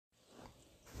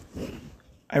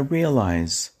I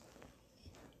realize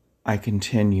I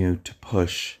continue to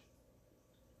push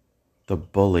the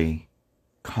bully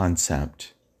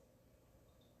concept.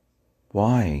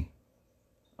 Why?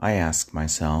 I ask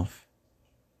myself.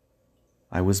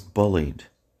 I was bullied.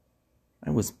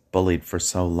 I was bullied for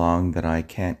so long that I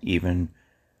can't even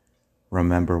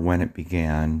remember when it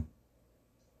began,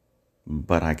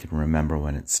 but I can remember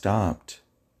when it stopped.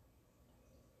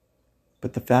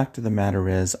 But the fact of the matter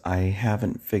is, I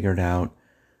haven't figured out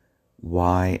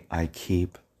why I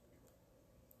keep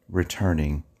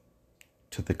returning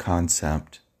to the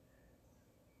concept.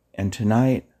 And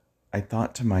tonight, I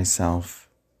thought to myself,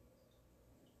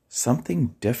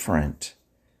 something different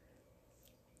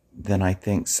than I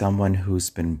think someone who's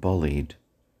been bullied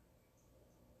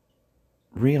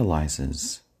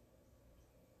realizes.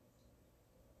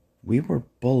 We were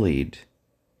bullied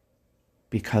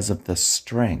because of the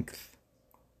strength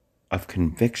of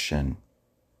conviction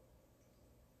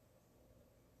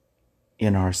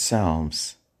in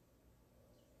ourselves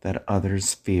that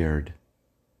others feared.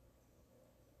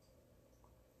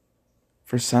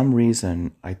 For some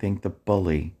reason, I think the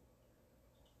bully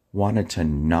wanted to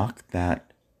knock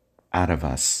that out of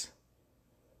us.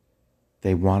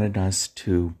 They wanted us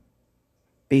to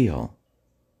feel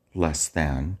less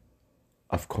than,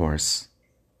 of course,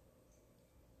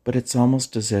 but it's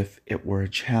almost as if it were a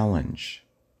challenge.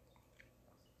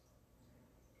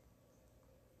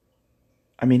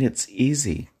 I mean, it's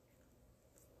easy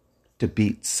to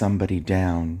beat somebody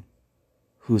down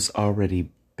who's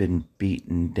already been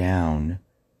beaten down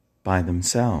by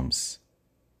themselves.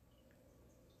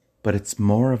 But it's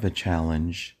more of a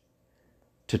challenge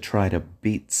to try to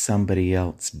beat somebody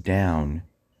else down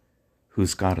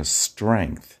who's got a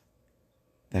strength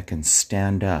that can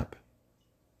stand up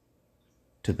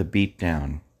to the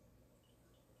beatdown.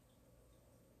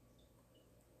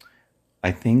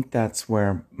 I think that's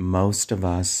where most of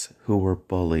us who were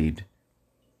bullied,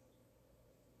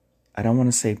 I don't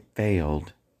want to say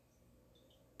failed,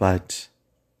 but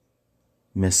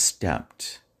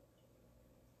misstepped.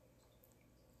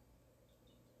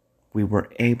 We were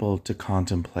able to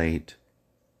contemplate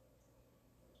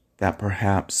that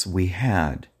perhaps we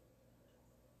had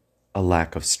a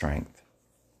lack of strength.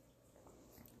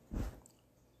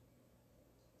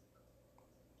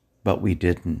 But we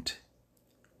didn't.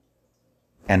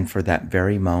 And for that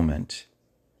very moment,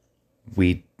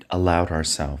 we allowed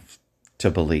ourselves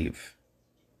to believe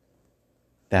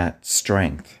that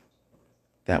strength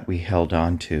that we held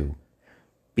on to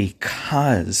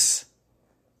because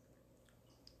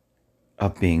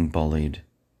of being bullied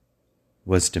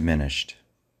was diminished.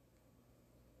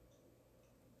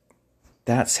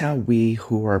 That's how we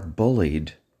who are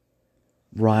bullied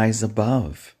rise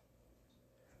above.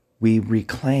 We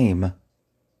reclaim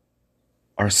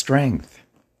our strength.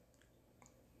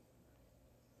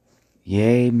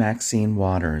 Yea, Maxine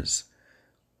Waters,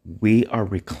 we are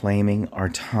reclaiming our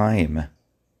time.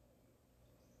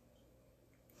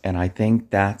 And I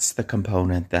think that's the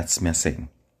component that's missing.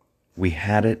 We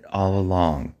had it all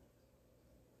along.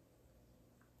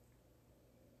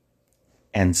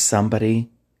 And somebody,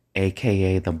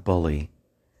 aka the bully,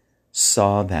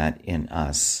 saw that in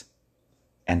us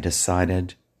and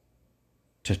decided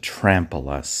to trample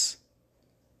us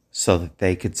so that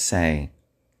they could say,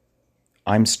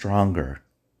 I'm stronger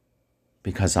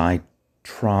because I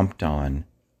tromped on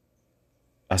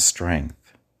a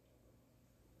strength.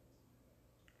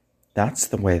 That's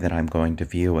the way that I'm going to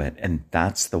view it, and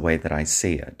that's the way that I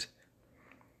see it.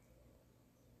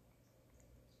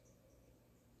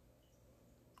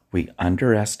 We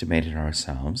underestimated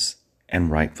ourselves, and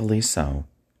rightfully so.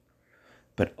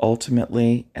 But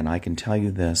ultimately, and I can tell you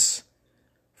this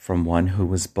from one who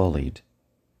was bullied,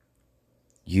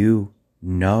 you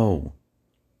know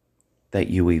that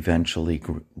you eventually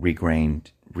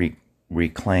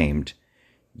reclaimed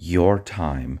your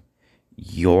time,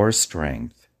 your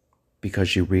strength,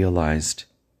 because you realized,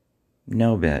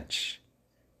 no, bitch,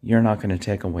 you're not going to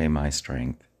take away my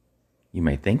strength. You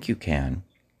may think you can,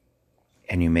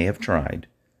 and you may have tried,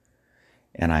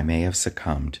 and I may have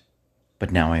succumbed,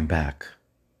 but now I'm back.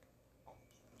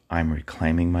 I'm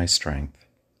reclaiming my strength.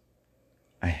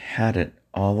 I had it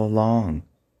all along.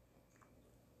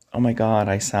 Oh my God,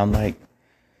 I sound like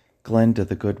Glinda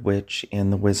the Good Witch in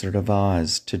The Wizard of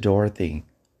Oz to Dorothy.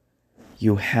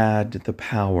 You had the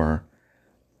power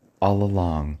all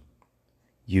along.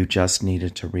 You just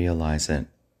needed to realize it.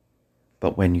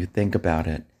 But when you think about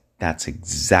it, that's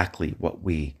exactly what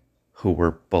we who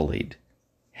were bullied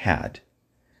had.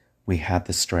 We had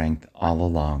the strength all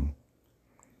along.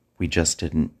 We just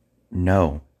didn't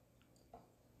know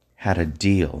how to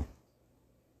deal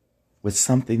with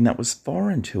something that was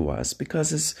foreign to us,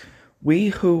 because as we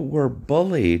who were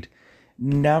bullied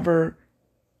never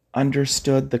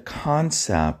understood the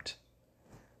concept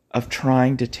of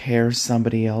trying to tear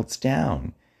somebody else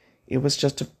down. It was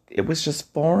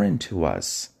just foreign to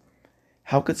us.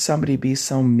 How could somebody be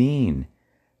so mean?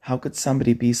 How could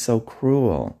somebody be so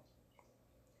cruel?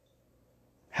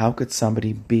 How could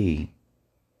somebody be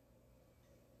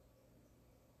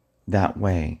that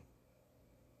way?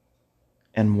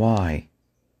 And why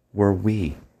were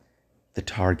we the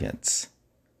targets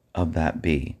of that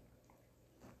bee?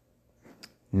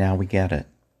 Now we get it.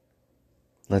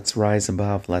 Let's rise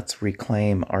above. Let's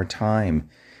reclaim our time.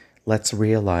 Let's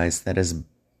realize that as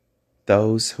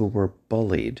those who were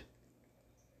bullied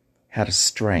had a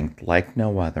strength like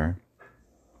no other,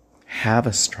 have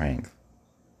a strength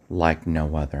like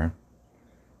no other,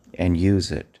 and use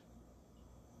it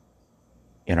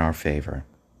in our favor.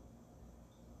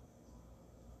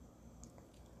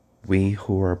 We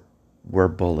who were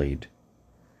bullied,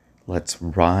 let's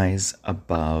rise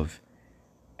above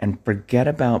and forget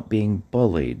about being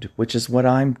bullied, which is what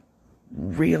I'm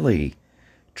really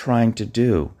trying to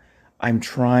do. I'm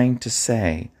trying to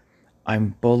say,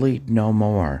 I'm bullied no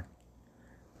more,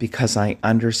 because I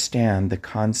understand the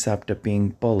concept of being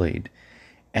bullied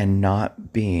and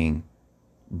not being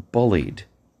bullied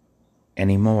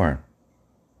anymore.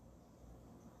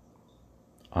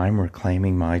 I'm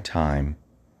reclaiming my time.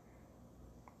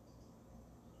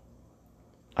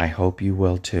 I hope you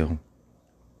will too.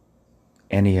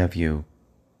 Any of you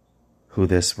who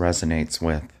this resonates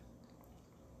with.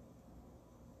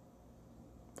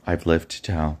 I've lived to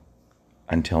tell.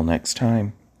 Until next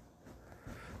time.